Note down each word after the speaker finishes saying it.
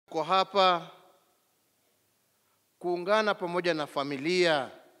Kwa hapa kuungana pamoja na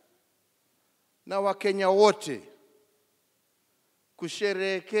familia na Wakenya wote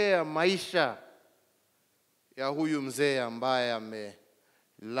kusherehekea maisha ya huyu mzee ambaye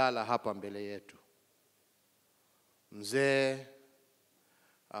amelala hapa mbele yetu. Mzee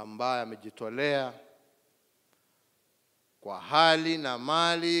ambaye amejitolea kwa hali na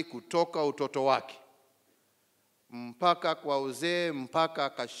mali kutoka utoto wake mpaka kwa uzee, mpaka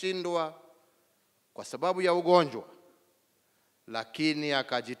akashindwa kwa sababu ya ugonjwa, lakini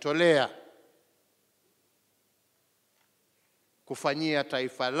akajitolea kufanyia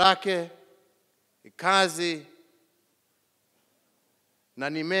taifa lake kazi, na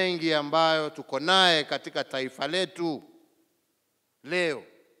ni mengi ambayo tuko naye katika taifa letu leo,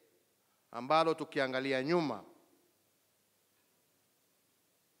 ambalo tukiangalia nyuma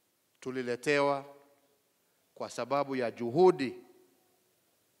tuliletewa kwa sababu ya juhudi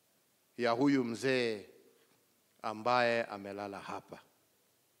ya huyu mzee ambaye amelala hapa.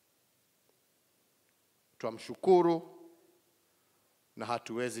 Tumshukuru na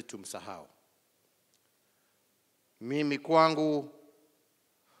hatuwezi tumsahau. Mimi kwangu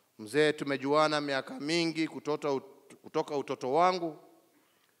mzee tumejuana miaka mingi kutoka utoto wangu,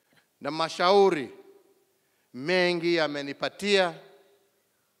 na mashauri mengi amenipatia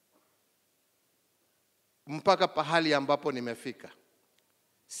mpaka pahali ambapo nimefika.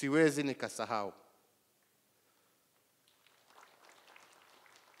 Siwezi nikasahau.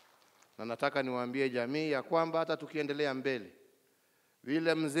 Na nataka niwaambie jamii ya kwamba hata tukiendelea mbele,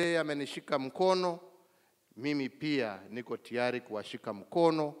 vile mzee amenishika mkono, mimi pia niko tayari kuwashika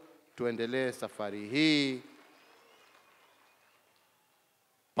mkono, tuendelee safari hii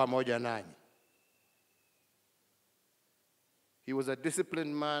pamoja nanyi. He was a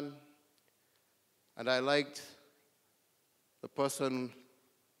disciplined man, and I liked the person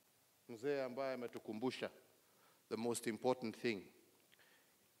mzee ambaye ametukumbusha the most important thing.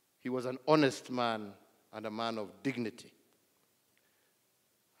 He was an honest man and a man of dignity.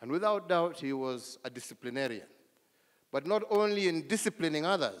 And without doubt, he was a disciplinarian. But not only in disciplining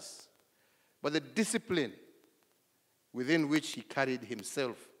others, but the discipline within which he carried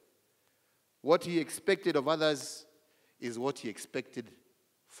himself. What he expected of others is what he expected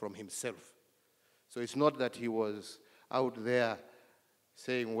from himself. So it's not that he was out there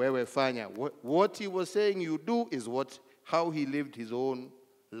saying, wewe fanya. What he was saying you do is how he lived his own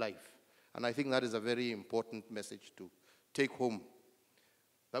life. And I think that is a very important message to take home.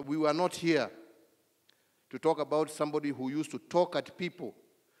 That we were not here to talk about somebody who used to talk at people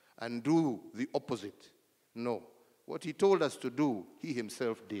and do the opposite. No. What he told us to do, he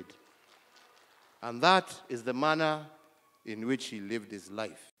himself did. And that is the manner in which he lived his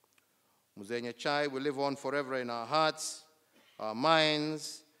life. Mzee Nyachae will live on forever in our hearts, our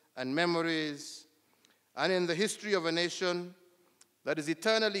minds, and memories, and in the history of a nation that is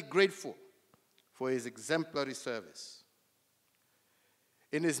eternally grateful for his exemplary service.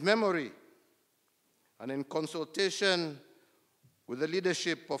 In his memory, and in consultation with the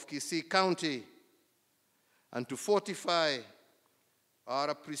leadership of Kisii County, and to fortify our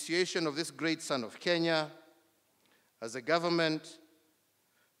appreciation of this great son of Kenya, as a government,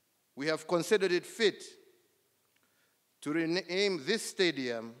 we have considered it fit to rename this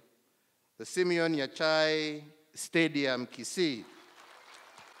stadium the Simeon Nyachae Stadium, Kisii.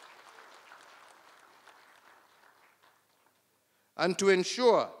 And to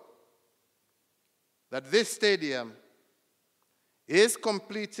ensure that this stadium is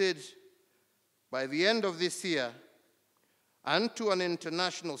completed by the end of this year and to an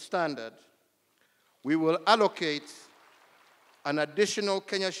international standard, we will allocate an additional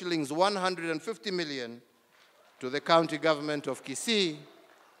Kenya shillings 150 million to the County Government of Kisii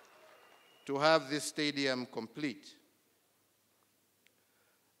to have this stadium complete.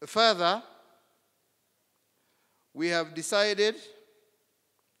 Further, we have decided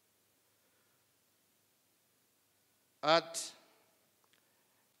at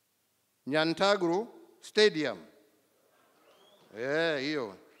Nyantaragu Stadium,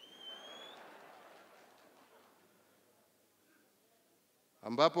 hiyo,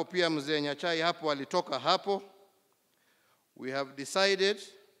 ambapo pia Mzee Nyachae hapo alitoka hapo, we have decided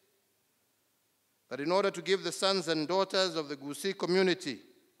that in order to give the sons and daughters of the Gusii community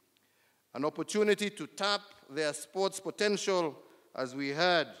an opportunity to tap their sports potential, as we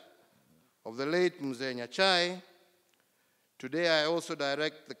heard of the late Mzee Nyachae, today I also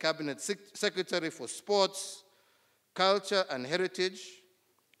direct the Cabinet Secretary for Sports, Culture and Heritage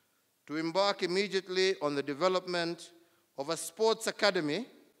to embark immediately on the development of a sports academy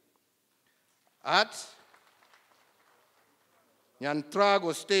at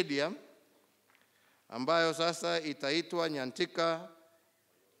Nyantaragu Stadium, ambayo sasa itaitwa Nyandika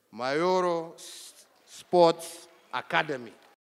Mayioro Sports Academy.